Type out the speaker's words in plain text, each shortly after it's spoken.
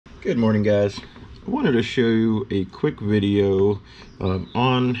Good morning, guys. I wanted to show you a quick video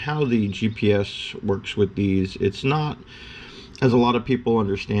on how the GPS works with these. It's not, as a lot of people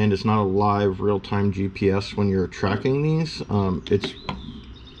understand, it's not a live real-time GPS when you're tracking these. It's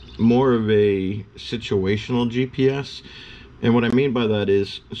more of a situational GPS. And what I mean by that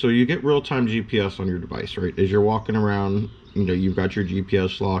is, so you get real-time GPS on your device, right? As you're walking around, you've got your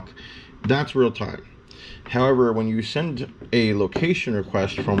GPS lock. That's real-time. However, when you send a location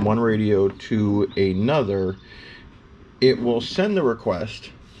request from one radio to another, it will send the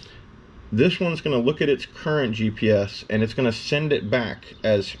request. This one's going to look at its current GPS and it's going to send it back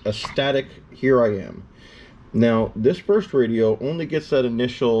as a static, here I am. Now, this first radio only gets that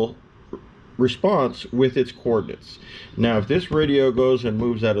initial response with its coordinates. Now, if this radio goes and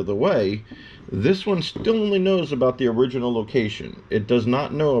moves out of the way, this one still only knows about the original location. It does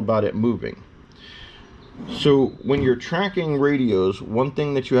not know about it moving. So when you're tracking radios, one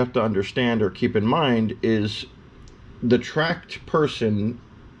thing that you have to understand or keep in mind is the tracked person,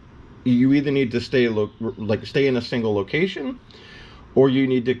 you either need to stay in a single location, or you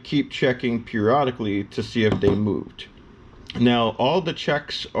need to keep checking periodically to see if they moved. Now, all the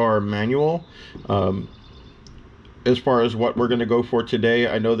checks are manual. As far as what we're going to go for today,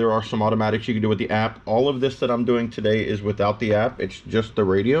 I know there are some automatics you can do with the app. All of this that I'm doing today is without the app. It's just the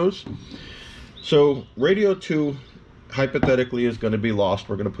radios. So radio 2 hypothetically is going to be lost.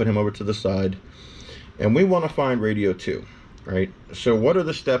 We're going to put him over to the side, and we want to find radio 2, right? So what are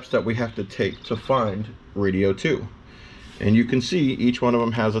the steps that we have to take to find radio 2? And you can see each one of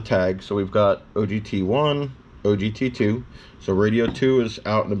them has a tag. So we've got OGT1, OGT2. So radio 2 is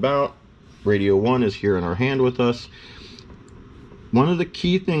out and about. Radio 1 is here in our hand with us. One of the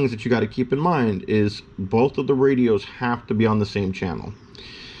key things that you got to keep in mind is both of the radios have to be on the same channel.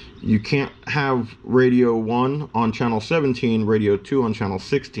 You can't have radio 1 on channel 17, radio 2 on channel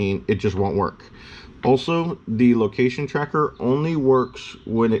 16. It just won't work. Also, the location tracker only works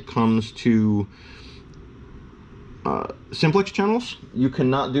when it comes to Simplex channels. You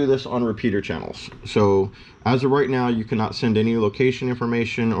cannot do this on repeater channels. So as of right now, you cannot send any location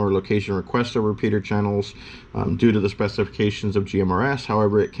information or location requests over repeater channels due to the specifications of GMRS.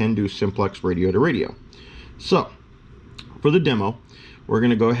 However, it can do simplex radio to radio. So for the demo, we're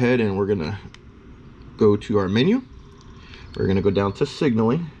going to go ahead and we're going to go to our menu. We're going to go down to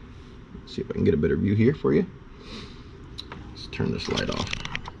signaling. Let's see if I can get a better view here for you. Let's turn this light off.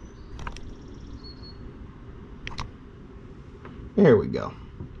 There we go.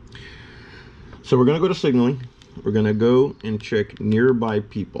 So we're going to go to signaling. We're going to go and check nearby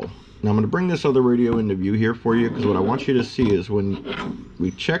people. Now I'm going to bring this other radio into view here for you, because what I want you to see is when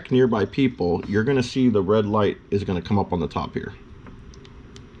we check nearby people, you're going to see the red light is going to come up on the top here.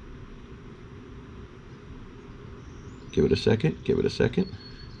 Give it a second, give it a second.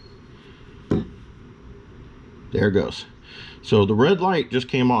 There it goes. So the red light just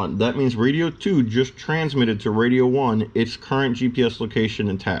came on. That means radio 2 just transmitted to radio 1 its current GPS location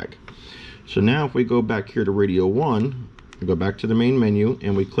and tag. So now if we go back here to radio 1, we go back to the main menu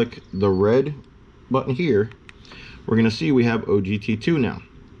and we click the red button here, we're going to see we have OGT2 now.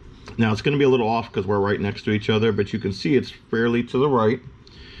 Now it's going to be a little off because we're right next to each other, but you can see it's fairly to the right.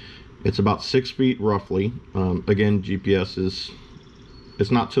 It's about 6 feet roughly. Again, GPS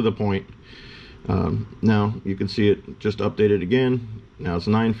it's not to the point. Now you can see it just updated again. Now it's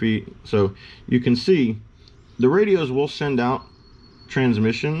 9 feet. So you can see the radios will send out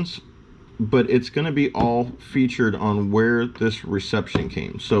transmissions, but it's going to be all featured on where this reception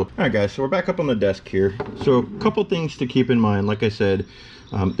came. So all right, guys, so we're back up on the desk here. So a couple things to keep in mind. Like I said,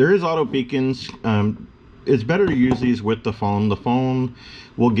 there is auto beacons. It's better to use these with the phone. The phone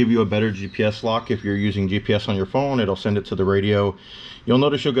will give you a better GPS lock. If you're using GPS on your phone, it'll send it to the radio. You'll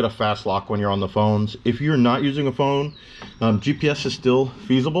notice you'll get a fast lock when you're on the phones. If you're not using a phone, GPS is still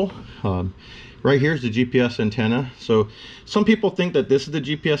feasible. Right here's the GPS antenna. So some people think that this is the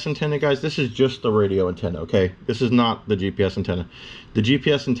GPS antenna, guys. This is just the radio antenna, okay? This is not the GPS antenna. The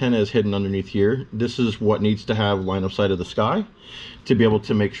GPS antenna is hidden underneath here. This is what needs to have line of sight of the sky to be able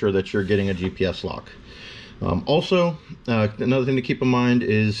to make sure that you're getting a GPS lock. Also, another thing to keep in mind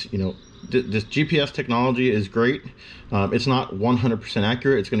is, this GPS technology is great. It's not 100%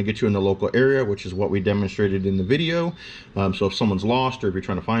 accurate. It's going to get you in the local area, which is what we demonstrated in the video. So if someone's lost, or if you're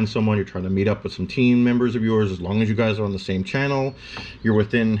trying to find someone, you're trying to meet up with some team members of yours, as long as you guys are on the same channel, you're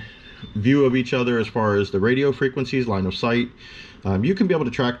within view of each other as far as the radio frequencies, line of sight, you can be able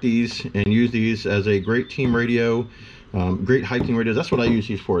to track these and use these as a great team radio. Great hiking radios. That's what I use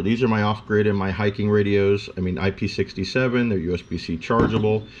these for. These are my off-grid and my hiking radios. I mean, IP67, they're USB-C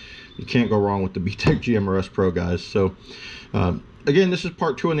chargeable. You can't go wrong with the BTECH GMRS-Pro, guys. So again, this is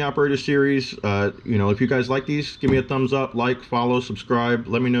part 2 in the operator series. You know, if you guys like these, give me a thumbs up, like, follow, subscribe.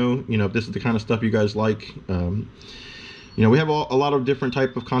 Let me know, you know, if this is the kind of stuff you guys like. You know, we have a lot of different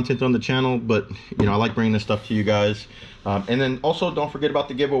type of content on the channel, but you know, I like bringing this stuff to you guys. And then also don't forget about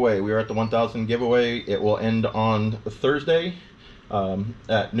the giveaway. We are at the 1,000 giveaway. It will end on Thursday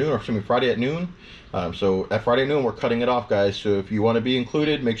at noon, or excuse me, Friday at noon. So at Friday noon, we're cutting it off, guys. So if you want to be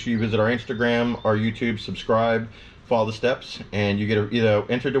included, make sure you visit our Instagram, our YouTube, subscribe, follow the steps, and you get either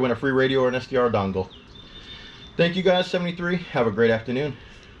entered to win a free radio or an SDR dongle. Thank you guys, 73. Have a great afternoon.